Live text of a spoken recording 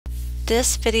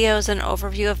This video is an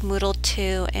overview of Moodle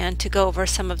 2 and to go over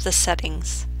some of the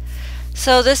settings.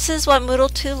 So this is what Moodle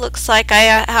 2 looks like. I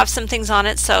have some things on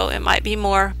it, so it might be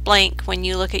more blank when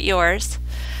you look at yours.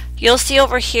 You'll see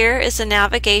over here is a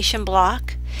navigation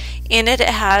block. In it, it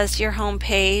has your home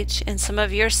page and some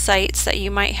of your sites that you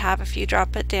might have if you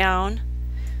drop it down.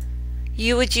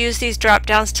 You would use these drop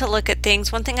downs to look at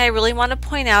things. One thing I really want to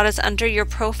point out is under your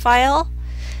profile,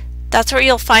 that's where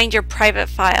you'll find your private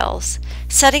files.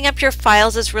 Setting up your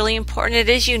files is really important. It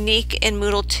is unique in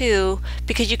Moodle 2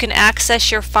 because you can access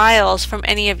your files from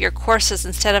any of your courses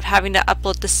instead of having to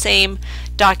upload the same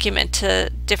document to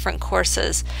different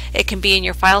courses. It can be in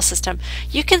your file system.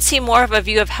 You can see more of a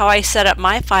view of how I set up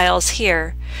my files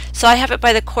here. So I have it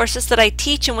by the courses that I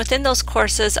teach, and within those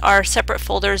courses are separate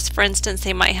folders. For instance,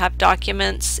 they might have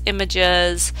documents,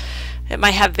 images, it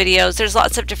might have videos. There's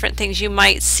lots of different things you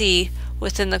might see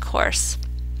within the course.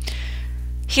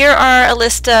 Here are a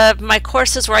list of my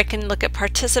courses where I can look at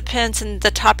participants, and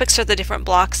the topics are the different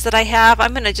blocks that I have.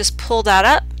 I'm going to just pull that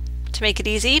up to make it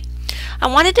easy. I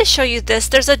wanted to show you this.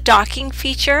 There's a docking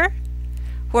feature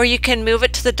where you can move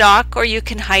it to the dock or you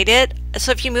can hide it.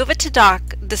 So if you move it to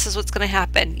dock, this is what's going to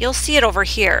happen. You'll see it over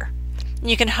here.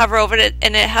 You can hover over it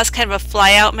and it has kind of a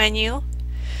fly out menu.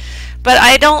 But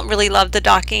I don't really love the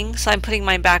docking, so I'm putting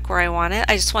mine back where I want it.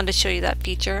 I just wanted to show you that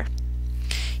feature.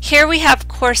 Here we have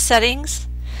course settings.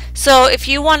 So if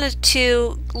you wanted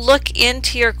to look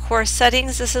into your course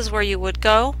settings, this is where you would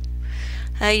go.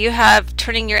 You have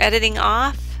turning your editing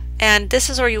off, and this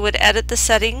is where you would edit the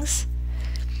settings.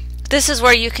 This is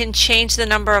where you can change the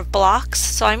number of blocks,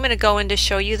 so I'm going to go in to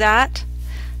show you that.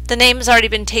 The name has already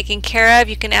been taken care of.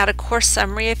 You can add a course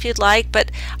summary if you'd like,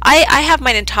 but I have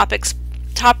mine in topic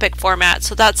format,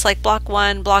 so that's like block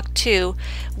 1, block 2.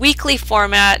 Weekly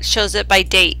format shows it by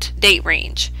date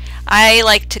range. I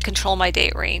like to control my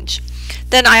date range.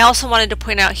 Then I also wanted to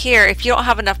point out here, if you don't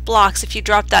have enough blocks, if you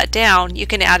drop that down, you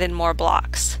can add in more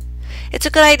blocks. It's a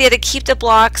good idea to keep the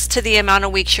blocks to the amount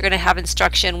of weeks you're going to have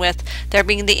instruction, with there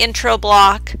being the intro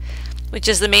block, which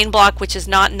is the main block, which is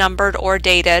not numbered or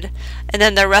dated, and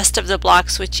then the rest of the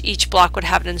blocks, which each block would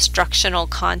have an instructional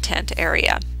content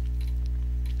area.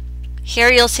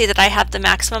 Here you'll see that I have the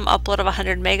maximum upload of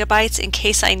 100 megabytes in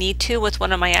case I need to with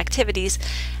one of my activities,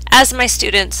 as my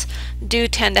students do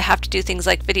tend to have to do things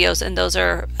like videos, and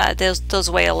those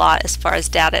weigh a lot as far as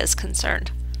data is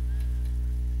concerned.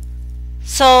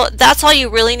 So that's all you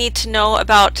really need to know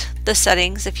about the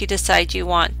settings if you decide you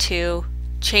want to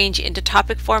change into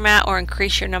topic format or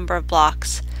increase your number of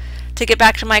blocks. To get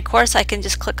back to my course, I can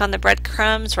just click on the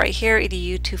breadcrumbs right here,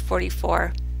 EDU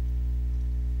 244.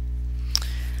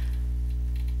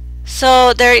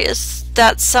 So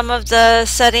that's some of the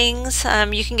settings.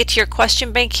 You can get to your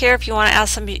question bank here if you want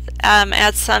to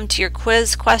add some to your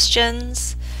quiz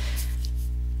questions.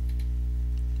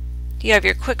 You have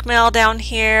your quick mail down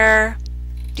here.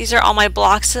 These are all my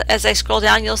blocks. As I scroll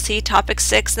down, you'll see topic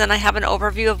 6, and then I have an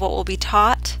overview of what will be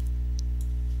taught.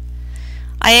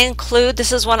 I include,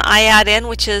 this is one I add in,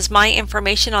 which is my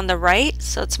information on the right,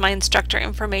 so it's my instructor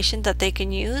information that they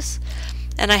can use.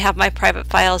 And I have my private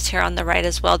files here on the right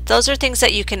as well. Those are things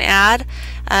that you can add.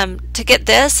 To get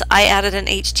this, I added an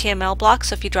HTML block,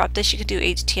 so if you drop this, you can do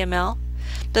HTML.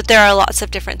 But there are lots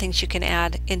of different things you can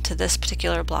add into this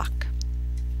particular block.